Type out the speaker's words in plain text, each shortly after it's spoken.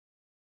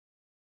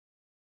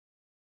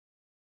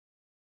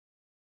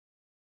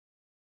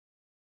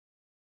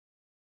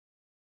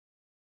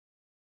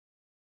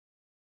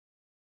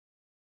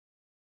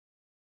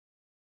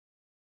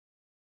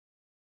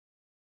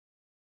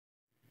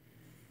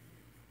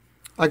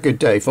Good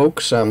day,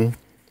 folks.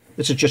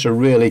 This is just a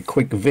really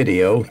quick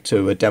video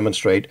to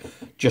demonstrate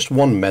just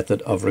one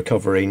method of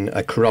recovering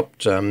a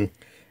corrupt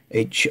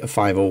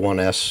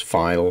H501s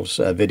files,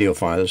 video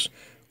files,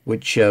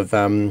 which have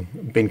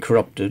been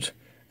corrupted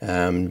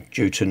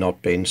due to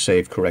not being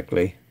saved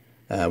correctly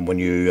when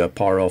you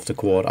power off the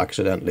quad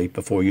accidentally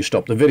before you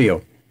stop the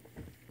video.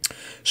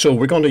 So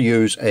we're going to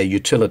use a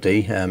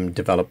utility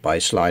developed by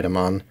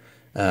Slydiman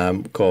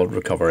called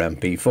recover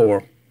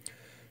MP4.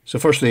 So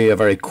firstly, a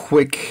very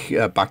quick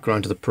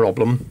background to the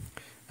problem.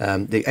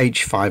 The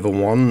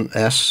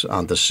H501s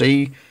and the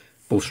C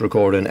both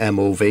record in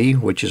MOV,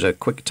 which is a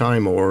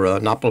QuickTime or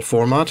an Apple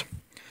format.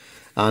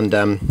 And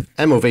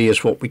MOV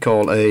is what we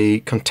call a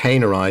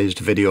containerized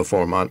video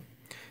format.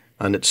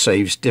 And it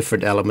saves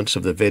different elements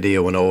of the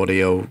video and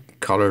audio,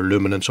 color,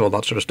 luminance, all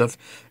that sort of stuff,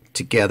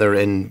 together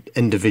in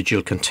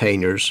individual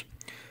containers.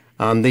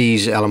 And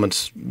these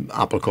elements,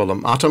 Apple call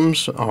them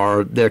atoms,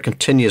 they're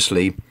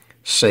continuously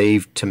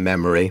saved to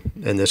memory,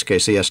 in this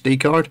case the SD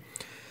card,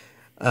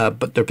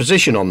 but their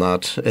position on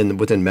that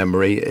within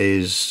memory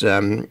is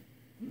in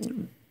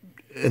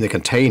the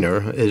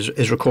container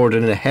is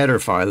recorded in a header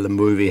file, the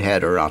movie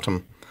header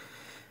atom,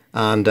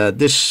 and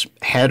this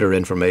header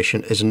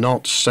information is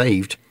not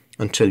saved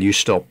until you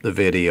stop the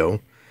video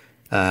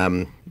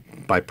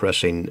by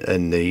pressing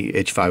in the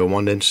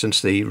H501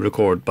 instance the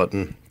record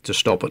button to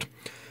stop it.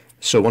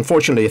 So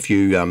unfortunately, if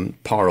you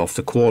power off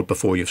the quad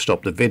before you've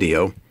stopped the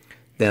video,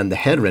 then the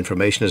header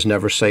information is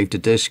never saved to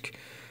disk.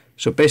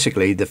 So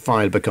basically the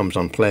file becomes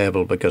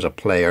unplayable because a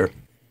player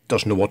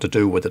doesn't know what to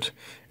do with it.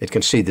 It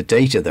can see the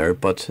data there,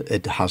 but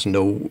it has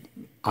no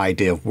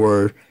idea of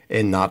where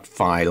in that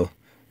file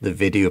the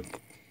video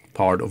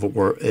part of it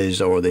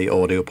is, or the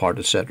audio part,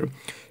 etc.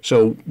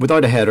 So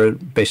without a header,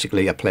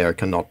 basically a player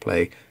cannot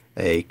play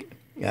a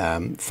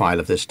file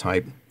of this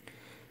type.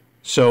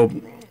 So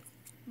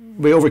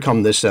we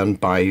overcome this then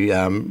by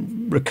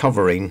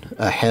recovering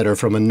a header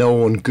from a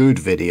known good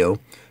video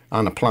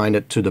and applying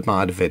it to the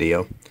bad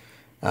video.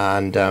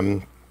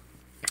 And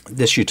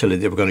this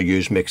utility that we're going to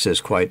use makes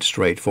this quite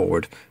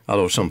straightforward,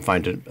 although some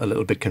find it a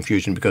little bit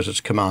confusing because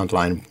it's command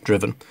line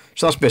driven.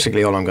 So that's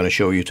basically all I'm going to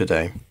show you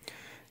today.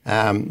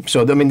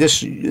 So I mean,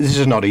 this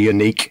is not a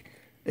unique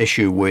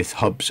issue with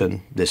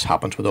Hubsan. This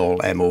happens with all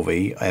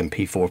MOV,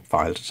 MP4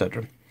 files,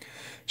 etc.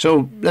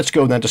 So let's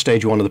go then to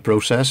stage one of the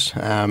process.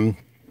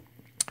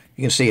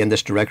 You can see in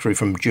this directory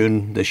from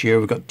June this year,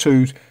 we've got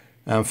two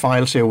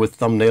files here with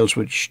thumbnails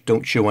which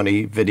don't show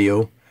any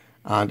video.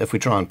 And if we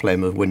try and play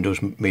them with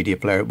Windows Media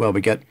Player, well,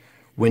 we get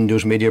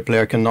Windows Media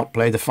Player cannot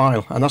play the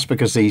file. And that's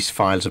because these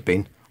files have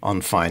been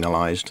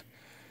unfinalized.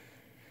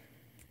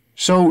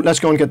 So let's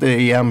go and get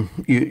the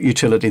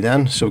utility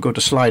then. So we'll go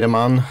to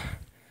Slydiman,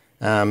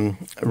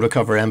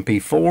 recover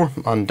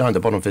MP4. And down the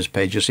bottom of this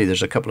page, you'll see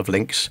there's a couple of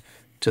links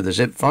to the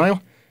zip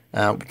file.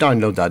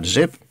 Download that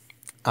zip.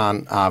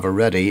 And I've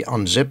already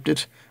unzipped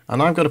it,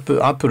 and I'll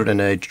put it in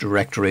a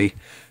directory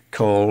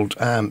called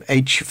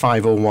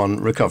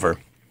H501 recover,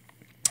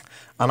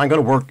 and I'm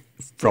going to work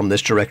from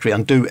this directory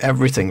and do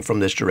everything from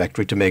this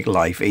directory to make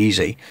life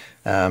easy,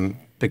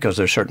 because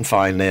there's certain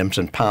file names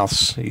and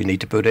paths you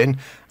need to put in,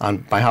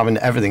 and by having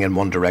everything in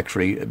one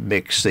directory, it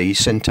makes the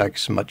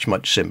syntax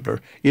much simpler.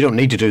 You don't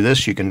need to do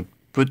this. You can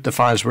put the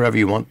files wherever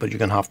you want, but you're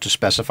going to have to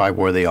specify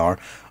where they are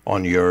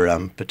on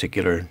your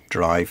particular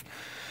drive.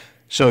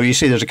 So you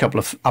see there's a couple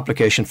of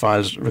application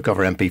files,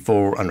 recover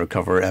MP4 and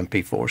recover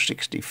MP4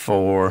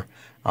 64,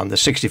 and the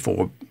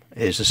 64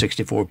 is the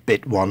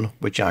 64-bit one,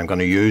 which I'm going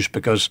to use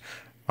because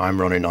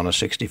I'm running on a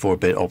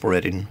 64-bit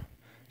operating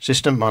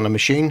system on a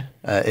machine.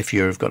 If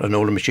you've got an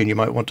older machine, you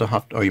might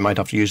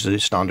have to use the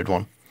standard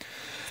one.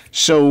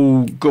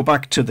 So go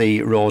back to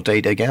the raw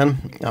data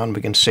again, and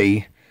we can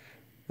see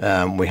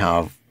we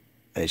have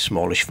a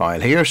smallish file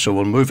here. So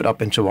we'll move it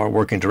up into our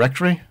working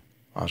directory,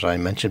 as I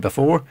mentioned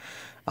before.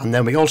 And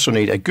then we also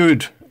need a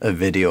good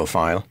video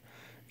file.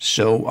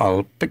 So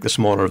I'll pick the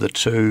smaller of the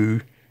two,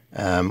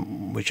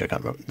 which I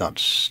can't remember.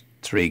 That's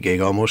 3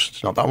 gig almost.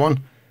 It's not that one.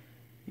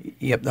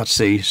 Yep, that's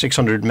the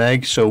 600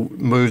 meg. So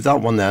move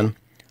that one then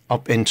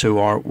up into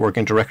our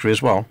working directory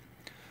as well.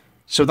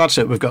 So that's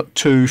it. We've got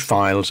two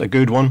files, a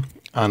good one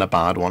and a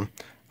bad one.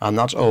 And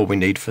that's all we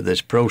need for this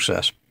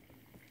process.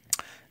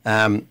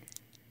 Now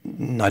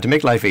to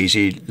make life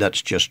easy,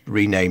 let's just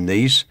rename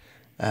these.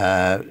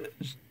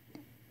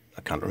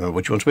 I can't remember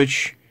which one's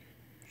which.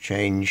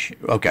 Change.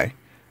 Okay.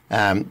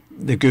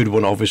 The good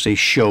one obviously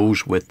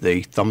shows with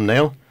the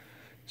thumbnail.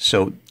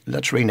 So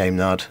let's rename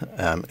that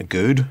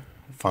good,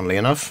 funnily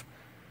enough.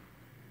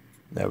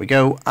 There we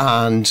go.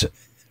 And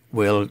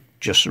we'll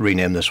just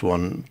rename this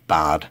one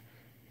bad,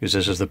 because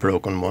this is the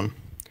broken one.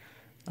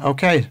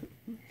 Okay.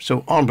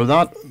 So on with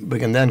that, we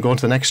can then go on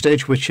to the next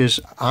stage, which is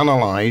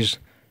analyze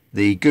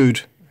the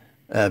good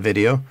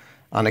video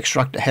and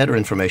extract the header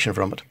information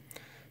from it.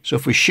 So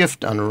if we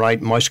shift and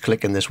right mouse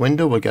click in this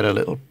window, we'll get a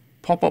little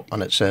pop-up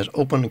and it says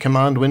open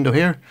command window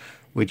here,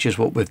 which is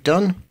what we've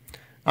done.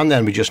 And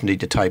then we just need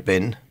to type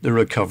in the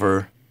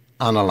recover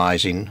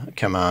analyzing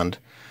command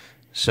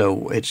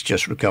So it's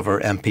just recover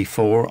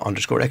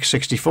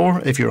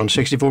mp4_x64 if you're on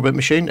 64-bit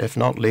machine. If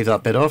not, leave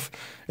that bit off.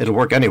 It'll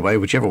work anyway,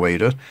 whichever way you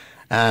do it.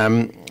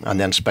 And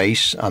then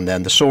space, and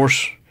then the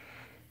source.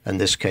 In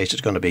this case,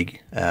 it's going to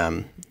be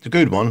the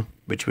good one,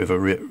 which we've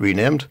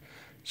renamed.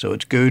 So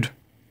it's good.mov,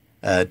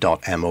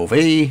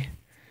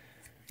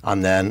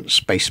 and then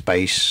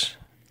space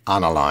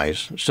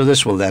Analyse. So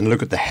this will then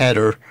look at the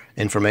header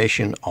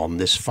information on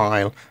this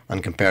file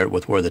and compare it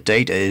with where the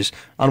date is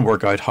and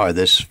work out how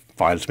this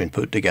file has been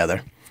put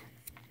together.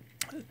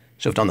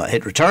 So I've done that,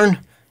 hit return,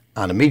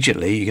 and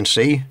immediately you can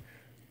see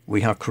we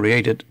have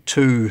created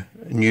two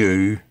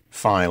new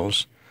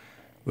files.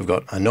 We've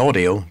got an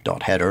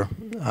audio.header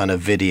and a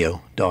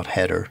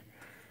video.header.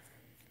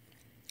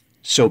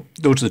 So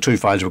those are the two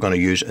files we're going to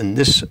use in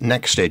this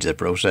next stage of the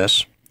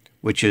process,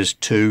 which is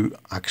to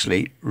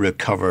actually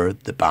recover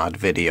the bad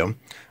video.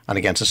 And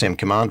against the same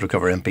command,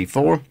 recover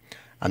mp4,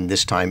 and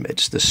this time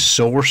it's the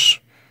source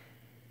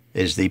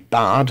is the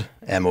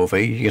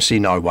bad.mov. You can see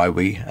now why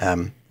we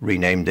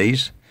renamed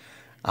these.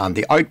 And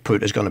the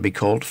output is going to be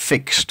called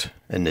fixed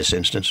in this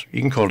instance.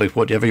 You can call it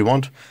whatever you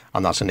want,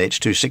 and that's an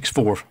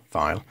H264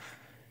 file.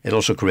 It'll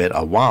also create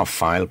a WAV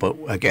file, but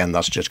again,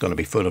 that's just going to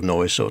be full of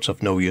noise, so it's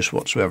of no use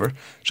whatsoever.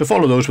 So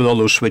follow those with all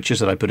those switches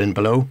that I put in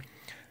below,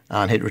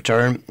 and hit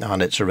return,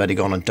 and it's already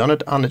gone and done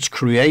it, and it's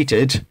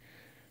created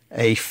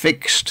a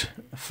fixed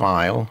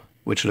file,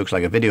 which looks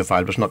like a video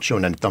file, but it's not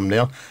showing any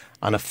thumbnail,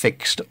 and a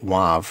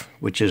fixed.wav,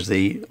 which is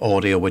the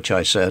audio which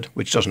I said,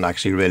 which doesn't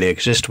actually really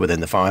exist within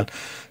the file,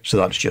 so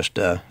that's just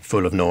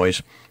full of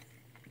noise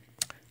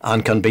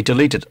and can be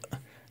deleted.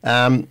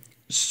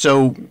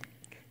 So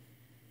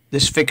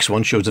this fixed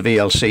one shows the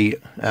VLC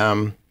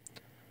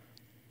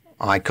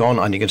icon,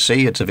 and you can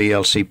see it's a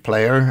VLC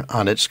player,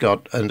 and it's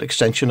got an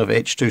extension of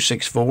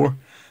H264,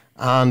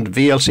 and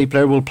VLC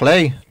player will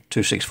play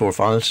 264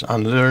 files,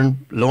 and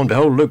lo and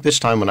behold, look, this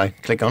time when I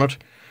click on it,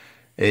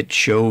 it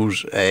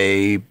shows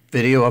a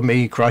video of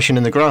me crashing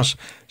in the grass.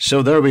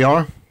 So there we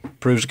are.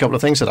 Proves a couple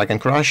of things, that I can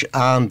crash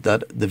and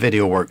that the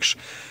video works.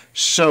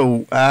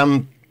 So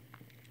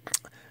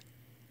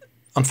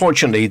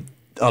unfortunately,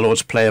 although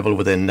it's playable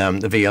within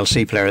the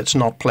VLC player, it's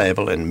not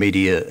playable in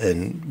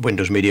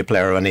Windows Media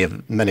Player or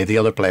many of the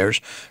other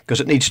players, because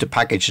it needs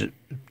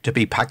to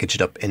be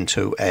packaged up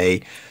into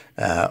a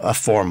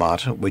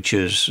format which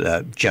is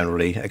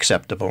generally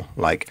acceptable,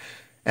 like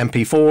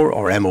MP4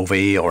 or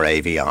MOV or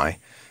AVI.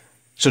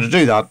 So to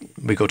do that,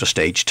 we go to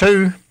stage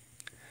 2,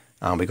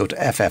 and we go to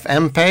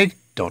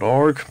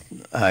ffmpeg.org,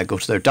 go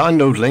to their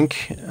download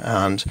link,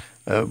 and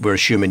we're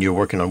assuming you're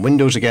working on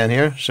Windows again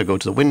here, so go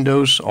to the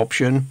Windows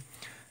option,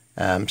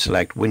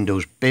 select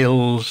Windows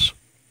Builds,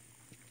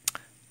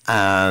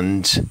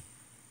 and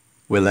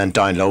we'll then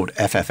download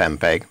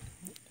ffmpeg.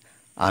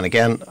 And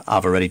again,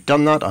 I've already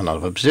done that, and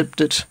I've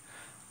unzipped it,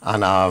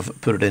 and I've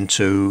put it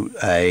into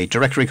a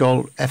directory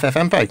called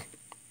ffmpeg.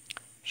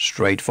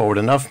 Straightforward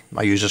enough.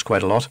 I use this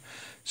quite a lot.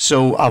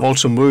 So I've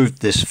also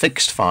moved this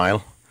fixed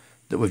file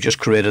that we've just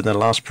created in the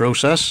last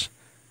process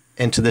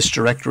into this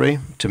directory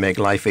to make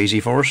life easy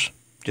for us.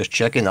 Just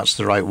checking that's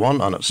the right one,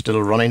 and it's still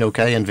running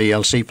okay in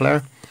VLC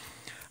player.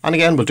 And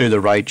again, we'll do the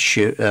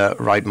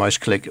right mouse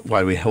click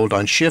while we hold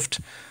down Shift,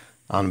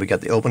 and we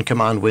get the open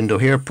command window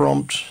here,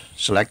 prompt,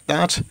 select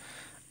that,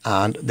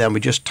 and then we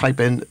just type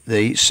in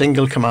the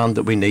single command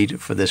that we need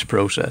for this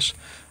process.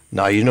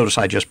 Now you notice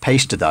I just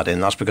pasted that in.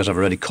 That's because I've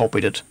already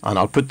copied it, and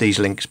I'll put these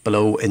links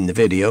below in the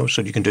video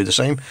so you can do the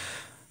same.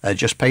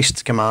 Just paste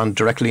the command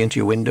directly into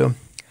your window,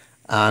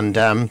 and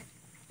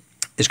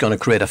it's going to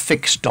create a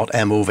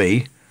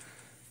fixed.mov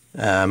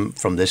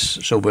from this.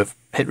 So we've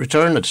hit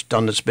return, it's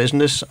done its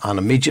business, and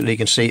immediately you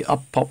can see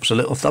up pops a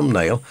little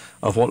thumbnail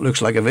of what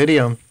looks like a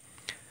video.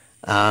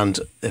 And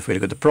if we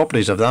look at the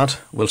properties of that,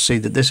 we'll see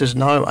that this is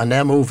now an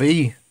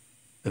MOV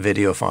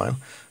video file.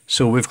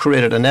 So we've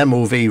created an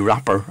MOV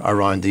wrapper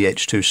around the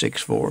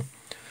H264,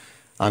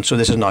 and so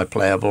this is now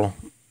playable,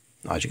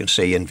 as you can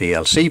see, in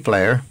VLC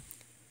player,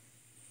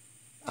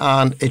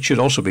 and it should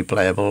also be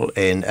playable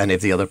in any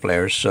of the other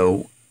players.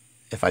 So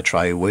if I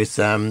try with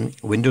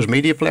Windows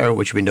Media Player,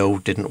 which we know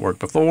didn't work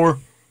before,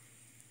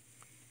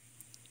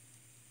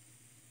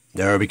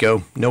 there we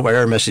go, no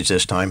error message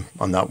this time,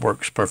 and that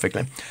works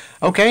perfectly.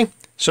 Okay,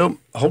 so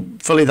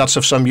hopefully that's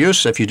of some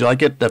use. If you'd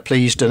like it,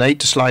 please donate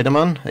to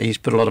Slydiman. He's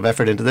put a lot of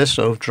effort into this,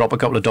 so drop a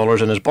couple of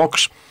dollars in his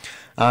box,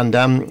 and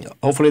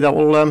hopefully that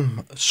will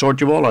sort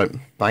you all out.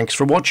 Thanks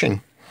for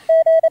watching.